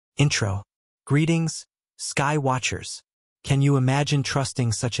Intro. Greetings, Sky Watchers. Can you imagine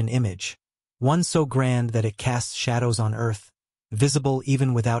trusting such an image? One so grand that it casts shadows on Earth, visible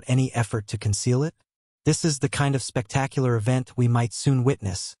even without any effort to conceal it? This is the kind of spectacular event we might soon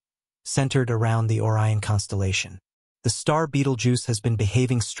witness, centered around the Orion constellation. The star Betelgeuse has been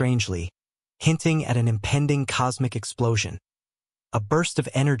behaving strangely, hinting at an impending cosmic explosion, a burst of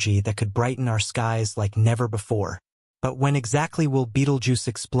energy that could brighten our skies like never before. But when exactly will Betelgeuse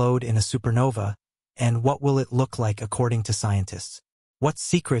explode in a supernova, and what will it look like according to scientists? What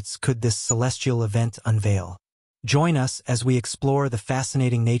secrets could this celestial event unveil? Join us as we explore the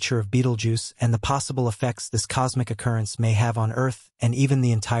fascinating nature of Betelgeuse and the possible effects this cosmic occurrence may have on Earth and even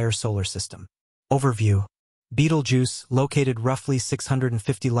the entire solar system. Overview. Betelgeuse, located roughly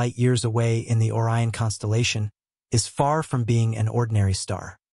 650 light-years away in the Orion constellation, is far from being an ordinary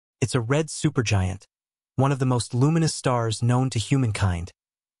star. It's a red supergiant, one of the most luminous stars known to humankind,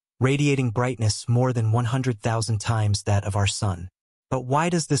 radiating brightness more than 100,000 times that of our Sun. But why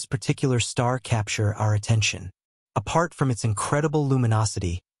does this particular star capture our attention? Apart from its incredible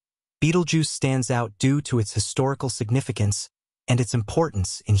luminosity, Betelgeuse stands out due to its historical significance and its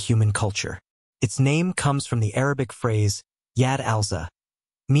importance in human culture. Its name comes from the Arabic phrase Yad al-Za,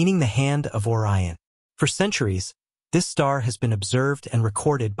 meaning the hand of Orion. For centuries, this star has been observed and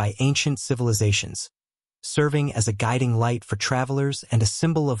recorded by ancient civilizations, serving as a guiding light for travelers and a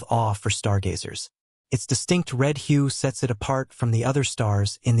symbol of awe for stargazers. Its distinct red hue sets it apart from the other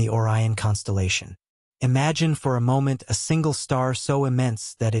stars in the Orion constellation. Imagine for a moment a single star so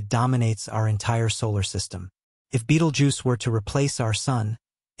immense that it dominates our entire solar system. If Betelgeuse were to replace our Sun,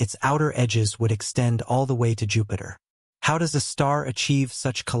 its outer edges would extend all the way to Jupiter. How does a star achieve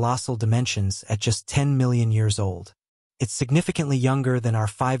such colossal dimensions at just 10 million years old? It's significantly younger than our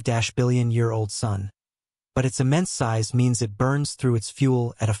 5-billion-year-old Sun, but its immense size means it burns through its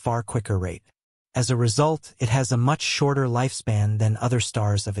fuel at a far quicker rate. As a result, it has a much shorter lifespan than other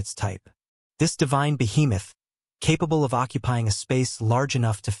stars of its type. This divine behemoth, capable of occupying a space large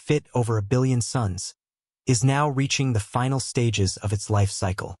enough to fit over 1 billion suns, is now reaching the final stages of its life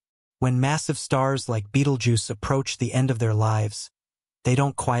cycle. When massive stars like Betelgeuse approach the end of their lives, they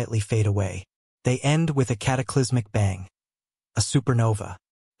don't quietly fade away. They end with a cataclysmic bang, a supernova.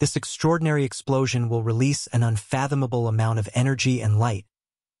 This extraordinary explosion will release an unfathomable amount of energy and light,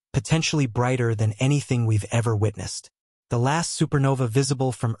 potentially brighter than anything we've ever witnessed. The last supernova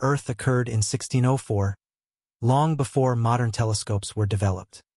visible from Earth occurred in 1604, long before modern telescopes were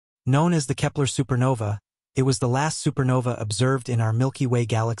developed. Known as the Kepler supernova, it was the last supernova observed in our Milky Way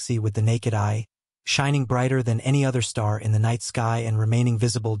galaxy with the naked eye, shining brighter than any other star in the night sky and remaining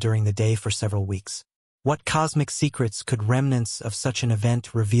visible during the day for several weeks. What cosmic secrets could remnants of such an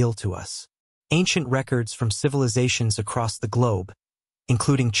event reveal to us? Ancient records from civilizations across the globe,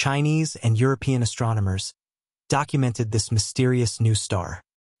 including Chinese and European astronomers, documented this mysterious new star.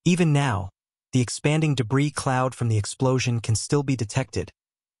 Even now, the expanding debris cloud from the explosion can still be detected,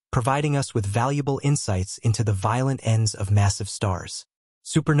 providing us with valuable insights into the violent ends of massive stars.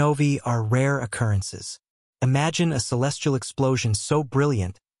 Supernovae are rare occurrences. Imagine a celestial explosion so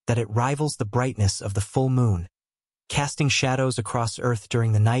brilliant that it rivals the brightness of the full moon, casting shadows across Earth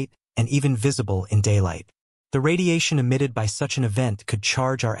during the night and even visible in daylight. The radiation emitted by such an event could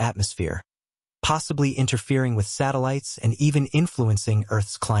charge our atmosphere, possibly interfering with satellites and even influencing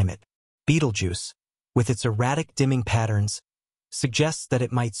Earth's climate. Betelgeuse, with its erratic dimming patterns, suggests that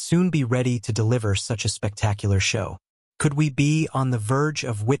it might soon be ready to deliver such a spectacular show. Could we be on the verge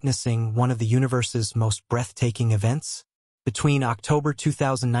of witnessing one of the universe's most breathtaking events? Between October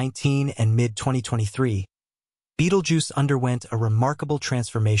 2019 and mid-2023, Betelgeuse underwent a remarkable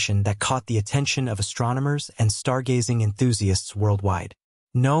transformation that caught the attention of astronomers and stargazing enthusiasts worldwide.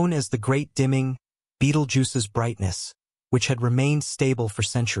 Known as the Great Dimming, Betelgeuse's brightness, which had remained stable for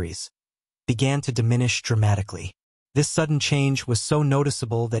centuries, began to diminish dramatically. This sudden change was so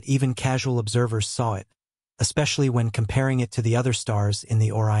noticeable that even casual observers saw it, especially when comparing it to the other stars in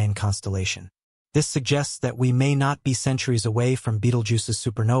the Orion constellation. This suggests that we may not be centuries away from Betelgeuse's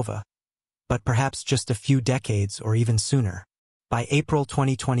supernova, but perhaps just a few decades or even sooner. By April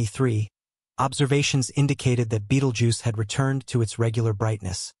 2023, observations indicated that Betelgeuse had returned to its regular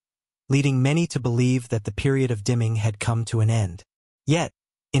brightness, leading many to believe that the period of dimming had come to an end. Yet,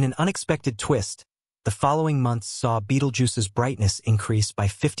 in an unexpected twist, the following months saw Betelgeuse's brightness increase by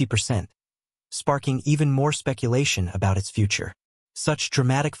 50%, sparking even more speculation about its future. Such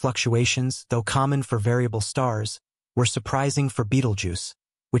dramatic fluctuations, though common for variable stars, were surprising for Betelgeuse,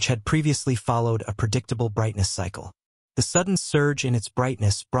 which had previously followed a predictable brightness cycle. The sudden surge in its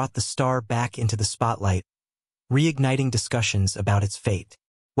brightness brought the star back into the spotlight, reigniting discussions about its fate.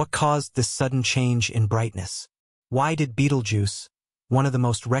 What caused this sudden change in brightness? Why did Betelgeuse, one of the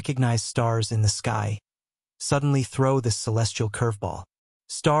most recognized stars in the sky, suddenly throw this celestial curveball?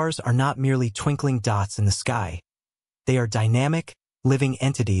 Stars are not merely twinkling dots in the sky. They are dynamic, living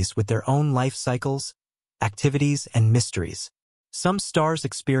entities with their own life cycles, activities, and mysteries. Some stars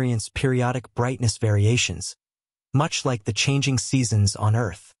experience periodic brightness variations, much like the changing seasons on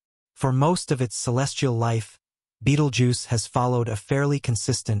Earth. For most of its celestial life, Betelgeuse has followed a fairly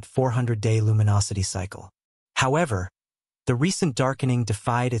consistent 400-day luminosity cycle. However, the recent darkening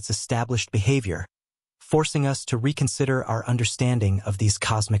defied its established behavior, forcing us to reconsider our understanding of these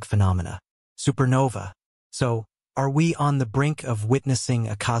cosmic phenomena. Supernova. So, are we on the brink of witnessing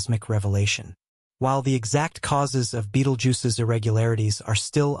a cosmic revelation? While the exact causes of Betelgeuse's irregularities are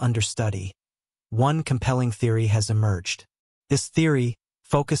still under study, one compelling theory has emerged. This theory,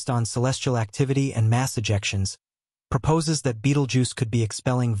 focused on celestial activity and mass ejections, proposes that Betelgeuse could be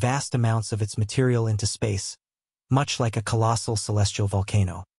expelling vast amounts of its material into space, much like a colossal celestial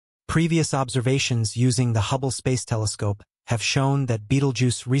volcano. Previous observations using the Hubble Space Telescope have shown that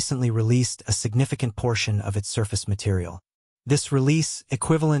Betelgeuse recently released a significant portion of its surface material. This release,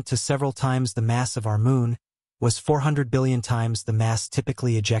 equivalent to several times the mass of our Moon, was 400 billion times the mass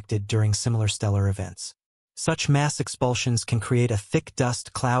typically ejected during similar stellar events. Such mass expulsions can create a thick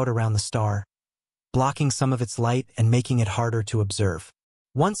dust cloud around the star, blocking some of its light and making it harder to observe.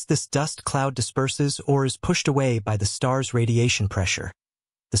 Once this dust cloud disperses or is pushed away by the star's radiation pressure,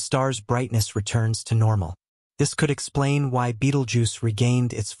 the star's brightness returns to normal. This could explain why Betelgeuse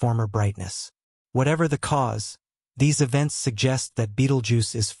regained its former brightness. Whatever the cause, these events suggest that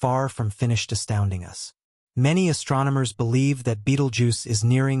Betelgeuse is far from finished astounding us. Many astronomers believe that Betelgeuse is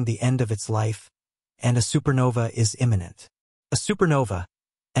nearing the end of its life, and a supernova is imminent. A supernova,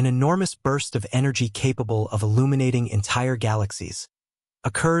 an enormous burst of energy capable of illuminating entire galaxies,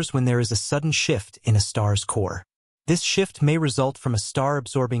 occurs when there is a sudden shift in a star's core. This shift may result from a star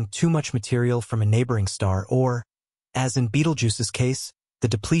absorbing too much material from a neighboring star or, as in Betelgeuse's case, the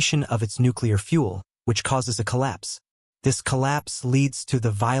depletion of its nuclear fuel, which causes a collapse. This collapse leads to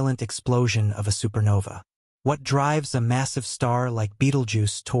the violent explosion of a supernova. What drives a massive star like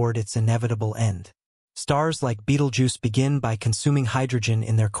Betelgeuse toward its inevitable end? Stars like Betelgeuse begin by consuming hydrogen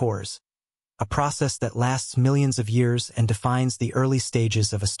in their cores, a process that lasts millions of years and defines the early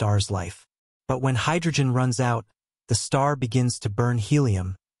stages of a star's life. But when hydrogen runs out, the star begins to burn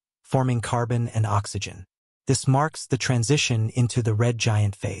helium, forming carbon and oxygen. This marks the transition into the red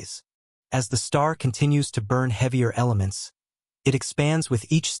giant phase. As the star continues to burn heavier elements, it expands with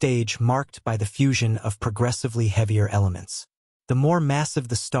each stage marked by the fusion of progressively heavier elements. The more massive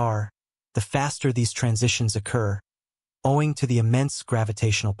the star, the faster these transitions occur, owing to the immense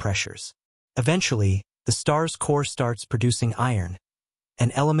gravitational pressures. Eventually, the star's core starts producing iron,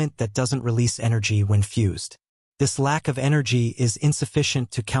 an element that doesn't release energy when fused. This lack of energy is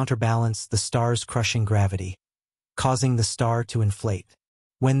insufficient to counterbalance the star's crushing gravity, causing the star to inflate.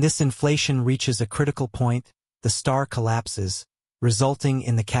 When this inflation reaches a critical point, the star collapses, resulting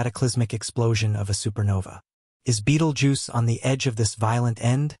in the cataclysmic explosion of a supernova. Is Betelgeuse on the edge of this violent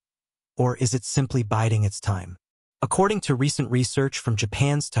end, or is it simply biding its time? According to recent research from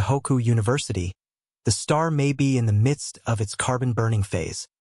Japan's Tohoku University, the star may be in the midst of its carbon-burning phase.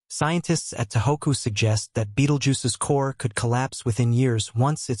 Scientists at Tohoku suggest that Betelgeuse's core could collapse within years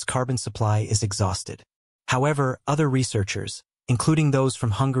once its carbon supply is exhausted. However, other researchers, including those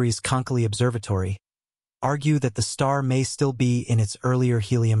from Hungary's Konkoly Observatory, argue that the star may still be in its earlier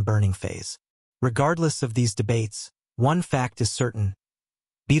helium-burning phase. Regardless of these debates, one fact is certain: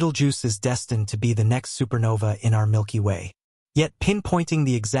 Betelgeuse is destined to be the next supernova in our Milky Way. Yet pinpointing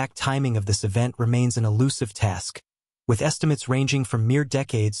the exact timing of this event remains an elusive task, with estimates ranging from mere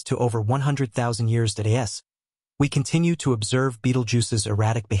decades to over 100,000 years. We continue to observe Betelgeuse's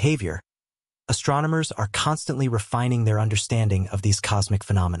erratic behavior. Astronomers are constantly refining their understanding of these cosmic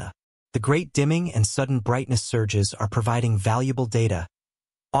phenomena. The great dimming and sudden brightness surges are providing valuable data,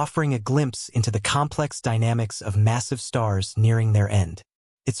 offering a glimpse into the complex dynamics of massive stars nearing their end.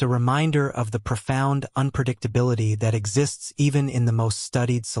 It's a reminder of the profound unpredictability that exists even in the most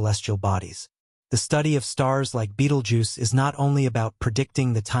studied celestial bodies. The study of stars like Betelgeuse is not only about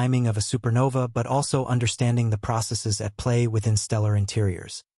predicting the timing of a supernova but also understanding the processes at play within stellar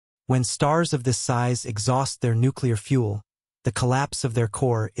interiors. When stars of this size exhaust their nuclear fuel, the collapse of their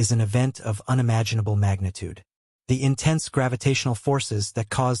core is an event of unimaginable magnitude. The intense gravitational forces that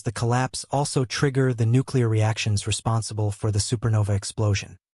cause the collapse also trigger the nuclear reactions responsible for the supernova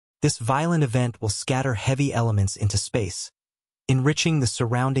explosion. This violent event will scatter heavy elements into space, enriching the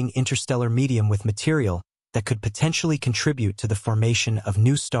surrounding interstellar medium with material that could potentially contribute to the formation of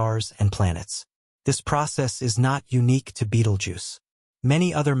new stars and planets. This process is not unique to Betelgeuse.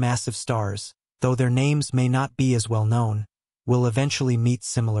 Many other massive stars, though their names may not be as well known, will eventually meet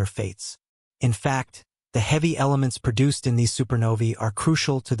similar fates. In fact, the heavy elements produced in these supernovae are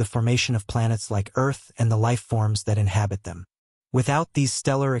crucial to the formation of planets like Earth and the life forms that inhabit them. Without these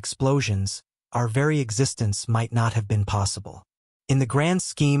stellar explosions, our very existence might not have been possible. In the grand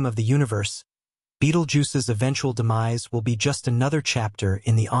scheme of the universe, Betelgeuse's eventual demise will be just another chapter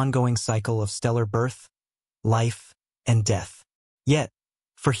in the ongoing cycle of stellar birth, life, and death. Yet,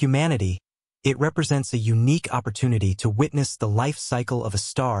 for humanity, it represents a unique opportunity to witness the life cycle of a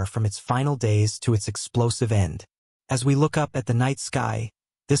star from its final days to its explosive end. As we look up at the night sky,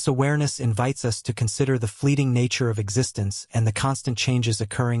 this awareness invites us to consider the fleeting nature of existence and the constant changes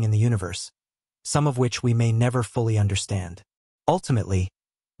occurring in the universe, some of which we may never fully understand. Ultimately,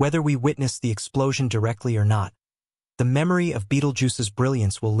 whether we witness the explosion directly or not, the memory of Betelgeuse's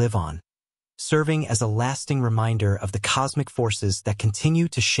brilliance will live on, serving as a lasting reminder of the cosmic forces that continue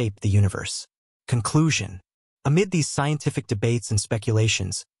to shape the universe. Conclusion. Amid these scientific debates and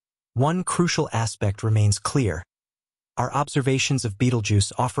speculations, one crucial aspect remains clear. Our observations of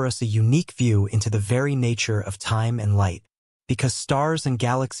Betelgeuse offer us a unique view into the very nature of time and light. Because stars and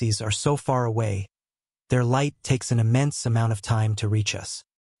galaxies are so far away, their light takes an immense amount of time to reach us.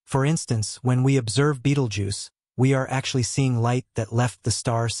 For instance, when we observe Betelgeuse, we are actually seeing light that left the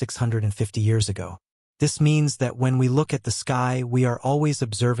star 650 years ago. This means that when we look at the sky, we are always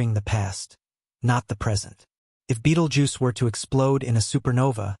observing the past, not the present. If Betelgeuse were to explode in a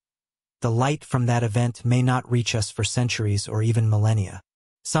supernova, the light from that event may not reach us for centuries or even millennia.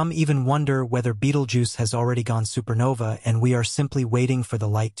 Some even wonder whether Betelgeuse has already gone supernova and we are simply waiting for the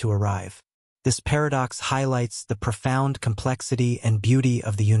light to arrive. This paradox highlights the profound complexity and beauty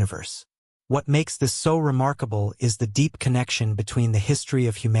of the universe. What makes this so remarkable is the deep connection between the history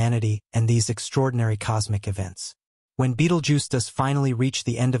of humanity and these extraordinary cosmic events. When Betelgeuse does finally reach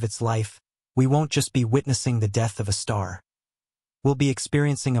the end of its life, we won't just be witnessing the death of a star. We'll be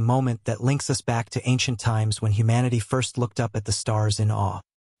experiencing a moment that links us back to ancient times when humanity first looked up at the stars in awe.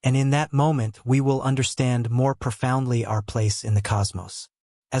 And in that moment, we will understand more profoundly our place in the cosmos.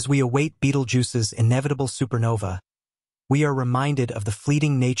 As we await Betelgeuse's inevitable supernova, we are reminded of the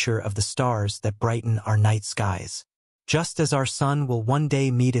fleeting nature of the stars that brighten our night skies. Just as our sun will one day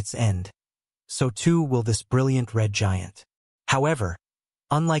meet its end, so too will this brilliant red giant. However,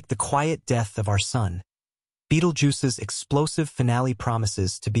 unlike the quiet death of our sun, Betelgeuse's explosive finale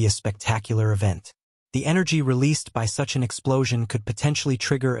promises to be a spectacular event. The energy released by such an explosion could potentially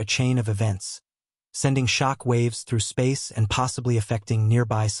trigger a chain of events, sending shock waves through space and possibly affecting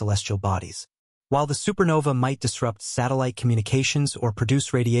nearby celestial bodies. While the supernova might disrupt satellite communications or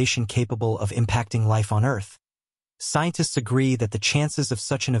produce radiation capable of impacting life on Earth, scientists agree that the chances of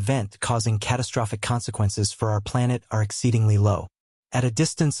such an event causing catastrophic consequences for our planet are exceedingly low. At a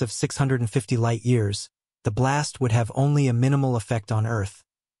distance of 650 light-years, the blast would have only a minimal effect on Earth,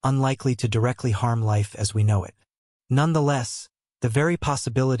 unlikely to directly harm life as we know it. Nonetheless, the very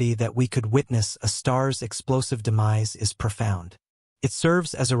possibility that we could witness a star's explosive demise is profound. It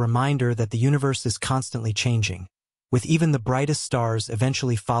serves as a reminder that the universe is constantly changing, with even the brightest stars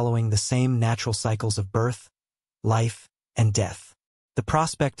eventually following the same natural cycles of birth, life, and death. The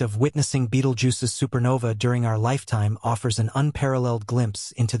prospect of witnessing Betelgeuse's supernova during our lifetime offers an unparalleled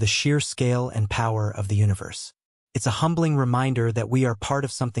glimpse into the sheer scale and power of the universe. It's a humbling reminder that we are part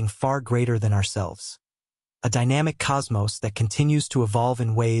of something far greater than ourselves, a dynamic cosmos that continues to evolve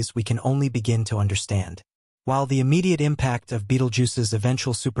in ways we can only begin to understand. While the immediate impact of Betelgeuse's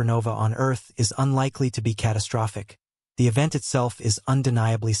eventual supernova on Earth is unlikely to be catastrophic, the event itself is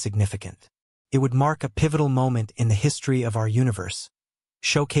undeniably significant. It would mark a pivotal moment in the history of our universe,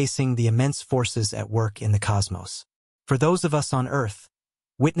 showcasing the immense forces at work in the cosmos. For those of us on Earth,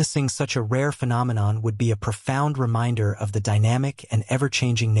 witnessing such a rare phenomenon would be a profound reminder of the dynamic and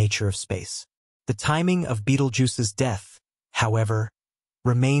ever-changing nature of space. The timing of Betelgeuse's death, however,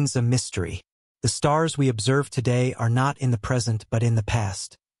 remains a mystery. The stars we observe today are not in the present but in the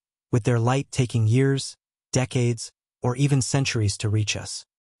past, with their light taking years, decades, or even centuries to reach us.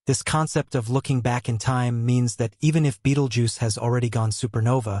 This concept of looking back in time means that even if Betelgeuse has already gone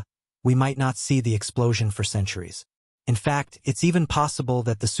supernova, we might not see the explosion for centuries. In fact, it's even possible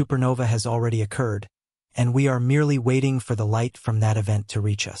that the supernova has already occurred, and we are merely waiting for the light from that event to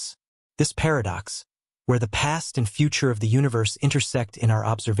reach us. This paradox, where the past and future of the universe intersect in our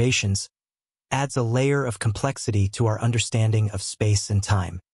observations, adds a layer of complexity to our understanding of space and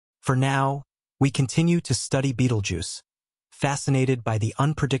time. For now, we continue to study Betelgeuse, fascinated by the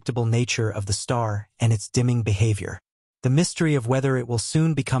unpredictable nature of the star and its dimming behavior. The mystery of whether it will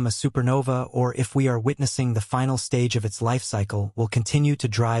soon become a supernova or if we are witnessing the final stage of its life cycle will continue to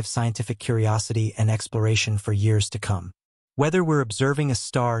drive scientific curiosity and exploration for years to come. Whether we're observing a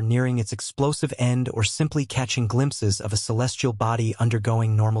star nearing its explosive end or simply catching glimpses of a celestial body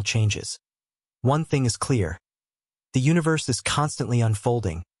undergoing normal changes, one thing is clear. The universe is constantly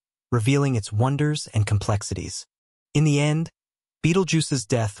unfolding, revealing its wonders and complexities. In the end, Betelgeuse's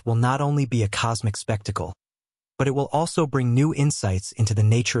death will not only be a cosmic spectacle, but it will also bring new insights into the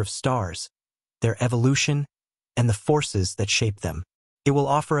nature of stars, their evolution, and the forces that shape them. It will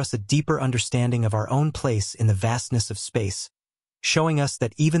offer us a deeper understanding of our own place in the vastness of space, showing us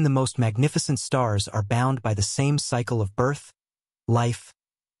that even the most magnificent stars are bound by the same cycle of birth, life,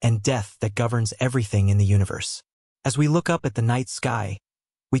 and death that governs everything in the universe. As we look up at the night sky,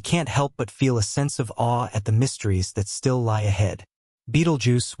 we can't help but feel a sense of awe at the mysteries that still lie ahead.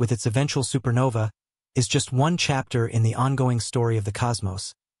 Betelgeuse, with its eventual supernova, is just one chapter in the ongoing story of the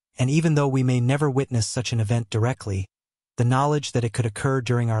cosmos, and even though we may never witness such an event directly, the knowledge that it could occur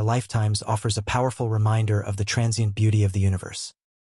during our lifetimes offers a powerful reminder of the transient beauty of the universe.